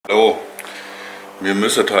Hallo, wir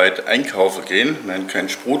müssen heute einkaufen gehen, wir haben keinen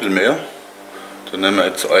Sprudel mehr. Dann nehmen wir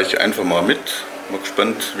jetzt euch einfach mal mit. Bin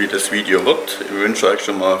gespannt, wie das Video wird. Ich wünsche euch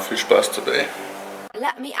schon mal viel Spaß dabei.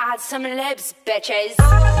 Let me add some lips, bitches.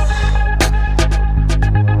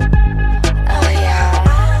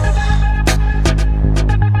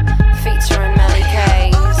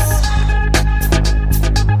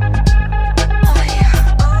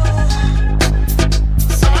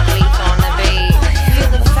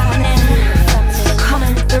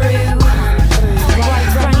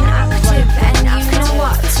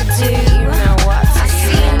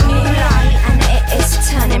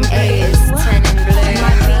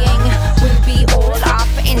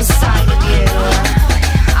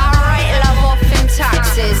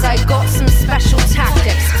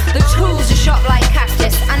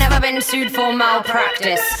 Sued for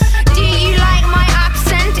malpractice. Do you like my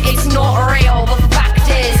accent? It's not real. The fact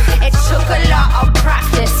is, it took a lot of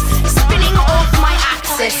practice. Spinning off my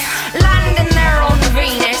axis, landing there on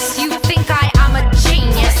Venus. You think I am a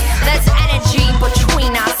genius? There's energy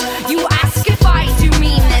between us. You ask if I do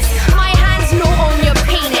mean this. My hand's not on your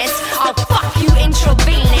penis. I'll fuck you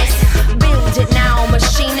intravenous. Build it now,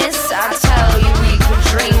 machinist. I tell you we could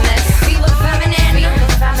dream this. Feel the feminine,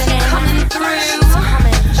 coming through.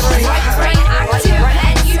 Right brain active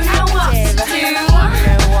and you know what to do.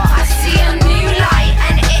 I see a new light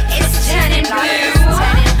and it is turning blue.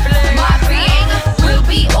 My being will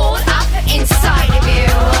be all up inside of you.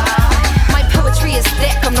 My poetry is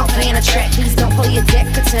thick, I'm not playing a trick. Please don't pull your dick,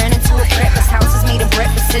 could turn into a prick. This house is made of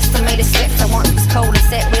brick, the system made of sticks. I want this cold and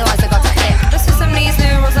sick, realize I got to click. The system needs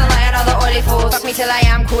new rules and like another oily fools. Fuck me till I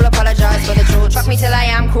am cool, apologize for the truth. Fuck me till I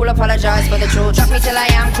am cool, apologize for the truth. Fuck me till I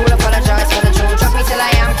am cool, apologize for the truth. Fuck me till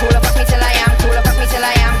I am cool, fuck me till I am cool, fuck me till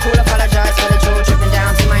I am cool, apologize for the truth. Dripping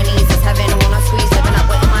down to my knees, it's heaven, will not squeeze, living up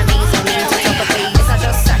with my knees, I need to talk a beat. It's not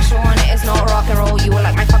just sexual and it is not rock and roll. You are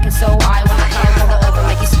like my fucking soul, I wanna pull it over,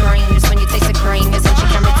 make you scream. Just when you taste the cream, isn't she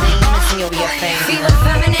can redeem, and you'll be a thing. Feel the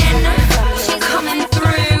feminine, she's coming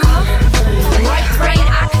through. Right brain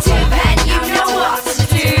active and you know what to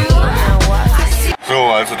do. So,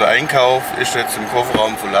 also der Einkauf ist jetzt im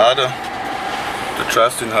Kofferraum verladen. Der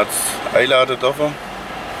Justin hat es einladen dürfen.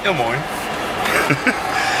 Ja, moin.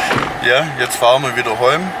 Ja, jetzt fahren wir wieder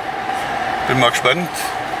heim. Bin mal gespannt,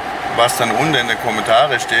 was dann unten in den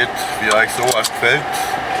Kommentaren steht, wie euch sowas gefällt,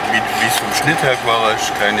 wie es vom Schnitt her war,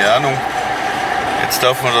 ist keine Ahnung. Jetzt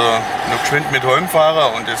darf man da noch geschwind mit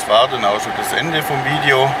heimfahren und das war dann auch schon das Ende vom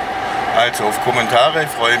Video. Also auf Kommentare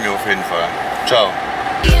freue ich mich auf jeden Fall. Ciao.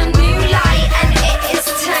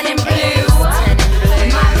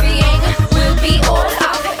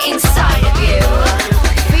 Inside of you,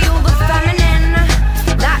 feel the feminine,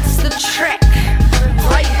 that's the trick.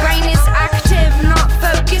 Right brain is active, not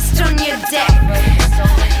focused on your dick.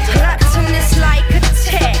 Gluttonous like a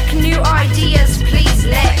tick, new ideas please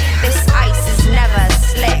lick. This ice is never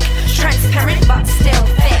slick, transparent but still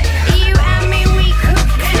thick. You and me, we could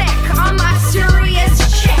click, I'm a serious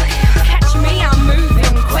chick. Catch me, I'm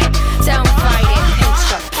moving quick, don't fight it,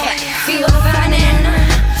 pinch your kick. Feel the feminine,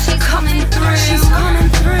 she's coming through. She's coming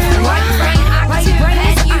through. Right brain active,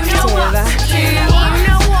 and you know what to do. You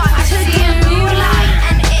know what to do. A new light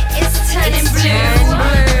and it is turning blue.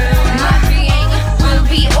 My being will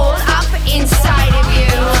be all up inside of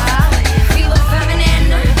you. Feel the feminine,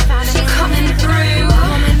 she's coming through.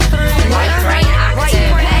 Right brain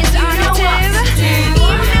active, and you know what to do.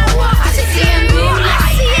 You know what to do. A new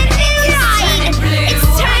light and it is turning blue. It's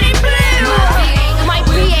turning blue. My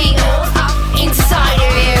being all up inside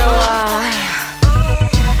of you.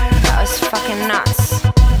 That was fucking nuts.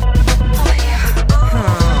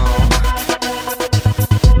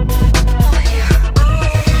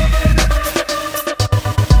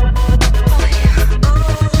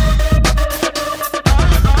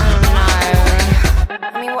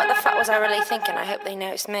 I mean, what the fuck was I really thinking? I hope they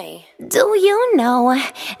noticed me. Do you know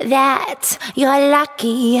that you're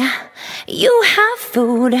lucky you have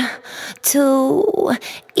food to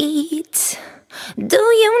eat? Do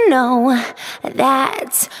you know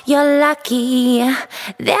that you're lucky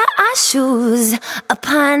there are shoes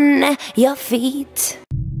upon your feet?